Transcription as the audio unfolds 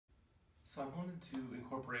So I wanted to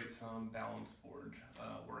incorporate some balance board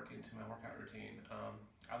work into my workout routine.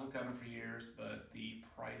 I looked at them for years, but the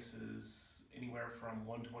prices anywhere from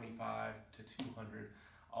 $125 to $200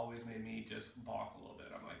 always made me just balk a little bit.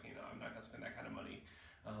 I'm like, I'm not gonna spend that kind of money.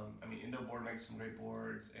 I mean, Indo Board makes some great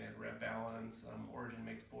boards, and Rev Balance, Origin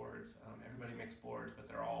makes boards. Everybody makes boards, but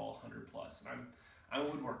they're all 100 plus. And I'm a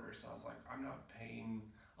woodworker, so I was like, I'm not paying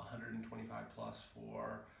 125 plus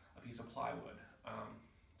for a piece of plywood.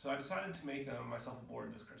 So I decided to make myself a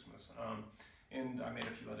board this Christmas, and I made a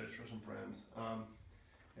few others for some friends,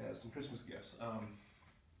 some Christmas gifts.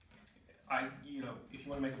 If you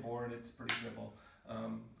want to make a board, it's pretty simple.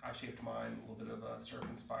 I shaped mine, a little bit of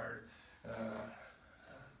surf-inspired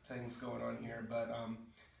things going on here, but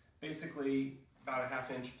basically about a ½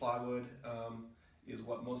 inch plywood is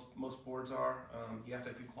what most boards are. You have to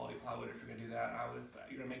have good quality plywood if you're going to do that. If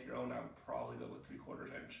you're going to make your own, I would probably go with 3/4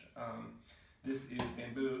 inch. This is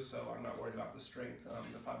bamboo, so I'm not worried about the strength.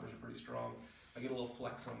 The fibers are pretty strong. I get a little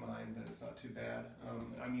flex on mine, but it's not too bad.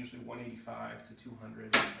 I'm usually 185 to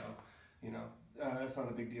 200, so that's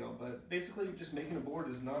not a big deal. But basically, just making a board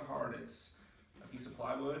is not hard. It's a piece of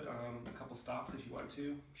plywood, a couple stops if you want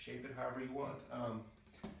to, shape it however you want.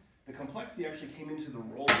 The complexity actually came into the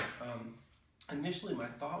roller. Initially, my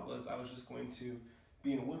thought was I was just going to,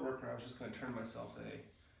 being a woodworker, I was just going to turn myself a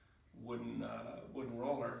wooden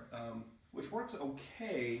roller. Which works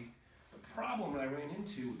okay. The problem that I ran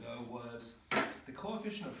into, though, was the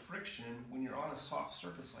coefficient of friction when you're on a soft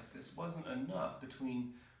surface like this wasn't enough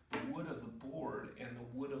between the wood of the board and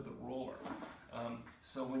the wood of the roller.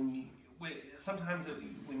 So sometimes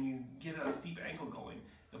when you get a steep angle going,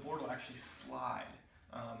 the board will actually slide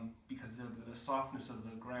because of the softness of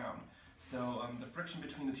the ground. So the friction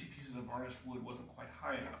between the two pieces of varnished wood wasn't quite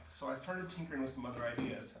high enough. So I started tinkering with some other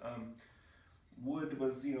ideas. Wood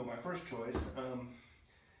was, my first choice.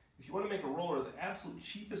 If you want to make a roller, the absolute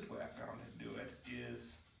cheapest way I found to do it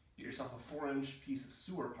is get yourself a 4-inch piece of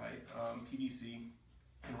sewer pipe, PVC,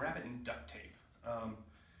 and wrap it in duct tape.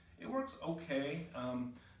 It works okay.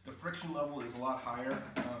 The friction level is a lot higher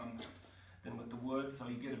than with the wood, so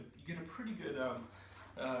you get a pretty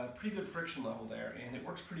good friction level there, and it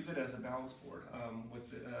works pretty good as a balance board with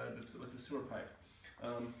the sewer pipe.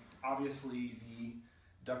 Obviously, the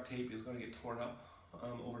duct tape is going to get torn up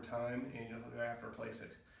over time, and you're going to have to replace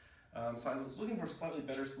it. So I was looking for a slightly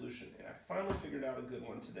better solution, and I finally figured out a good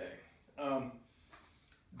one today.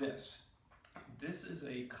 This is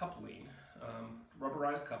a coupling,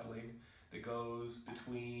 rubberized coupling that goes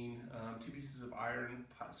between two pieces of iron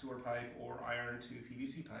sewer pipe or iron to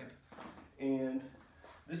PVC pipe, and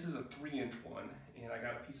this is a 3-inch one, and I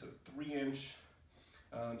got a piece of 3-inch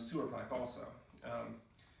sewer pipe also.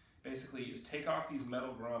 Basically, you just take off these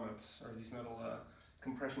metal grommets, or these metal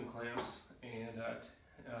compression clamps, and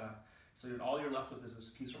so all you're left with is this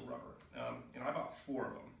piece of rubber. And I bought 4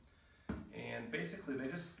 of them. And basically, they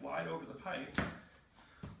just slide over the pipe,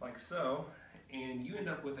 like so, and you end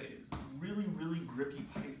up with a really, really grippy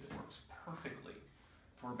pipe that works perfectly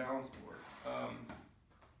for a balance board.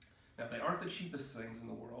 Now, they aren't the cheapest things in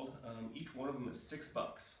the world. Each one of them is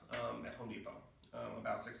 $6 at Home Depot,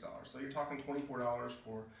 about $6. So you're talking $24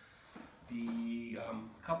 for the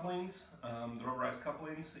couplings, the rubberized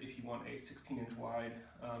couplings, if you want a 16-inch wide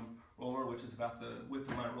roller, which is about the width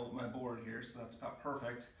of my board here, so that's about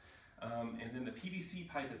perfect. And then the PVC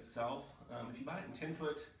pipe itself, if you buy it in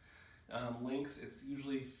 10-foot lengths, it's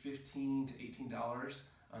usually $15 to $18.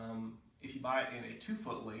 If you buy it in a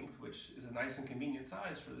 2-foot length, which is a nice and convenient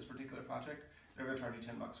size for this particular project, they're going to charge you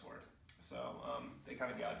 $10 for it. So they kind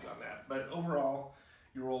of got you on that. But overall,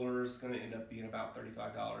 your roller is going to end up being about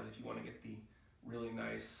 $35 if you want to get the really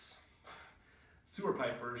nice sewer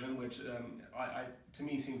pipe version, which to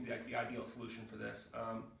me seems like the ideal solution for this.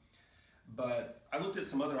 But I looked at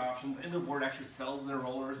some other options. Indo Board actually sells their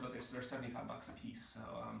rollers, but they're $75 a piece, so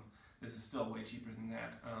this is still way cheaper than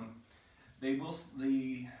that.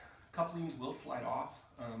 The couplings will slide off.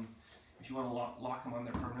 If you want to lock them on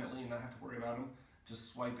there permanently and not have to worry about them,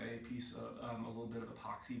 just swipe a piece of a little bit of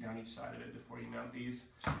epoxy down each side of it before you mount these,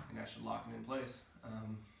 and that should lock them in place.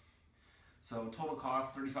 So total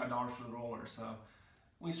cost $35 for the roller. So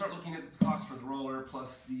when you start looking at the cost for the roller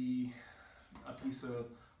plus a piece of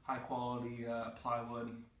high quality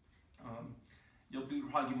plywood, you'll be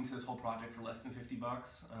probably getting to this whole project for less than $50.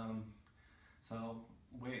 So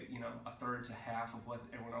a third to half of what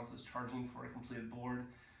everyone else is charging for a completed board.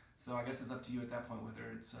 So I guess it's up to you at that point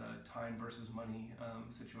whether it's a time versus money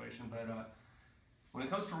situation. But when it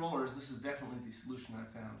comes to rollers, this is definitely the solution I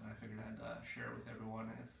found. I figured I'd share it with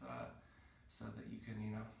everyone so that you can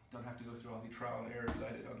don't have to go through all the trial and errors that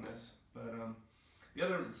I did on this. But The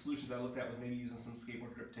other solutions I looked at was maybe using some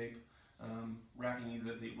skateboard grip tape, wrapping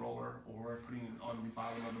either the roller or putting it on the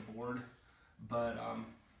bottom of the board. But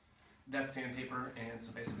that's sandpaper, and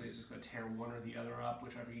so basically it's just going to tear one or the other up,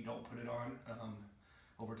 whichever you don't put it on.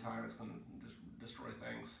 Over time, it's going to just destroy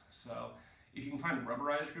things. So if you can find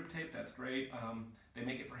rubberized grip tape, that's great. They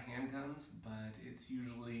make it for handguns, but it's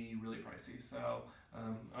usually really pricey. So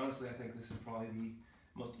honestly, I think this is probably the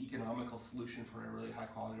most economical solution for a really high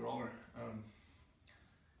quality roller.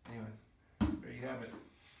 Anyway, there you have it.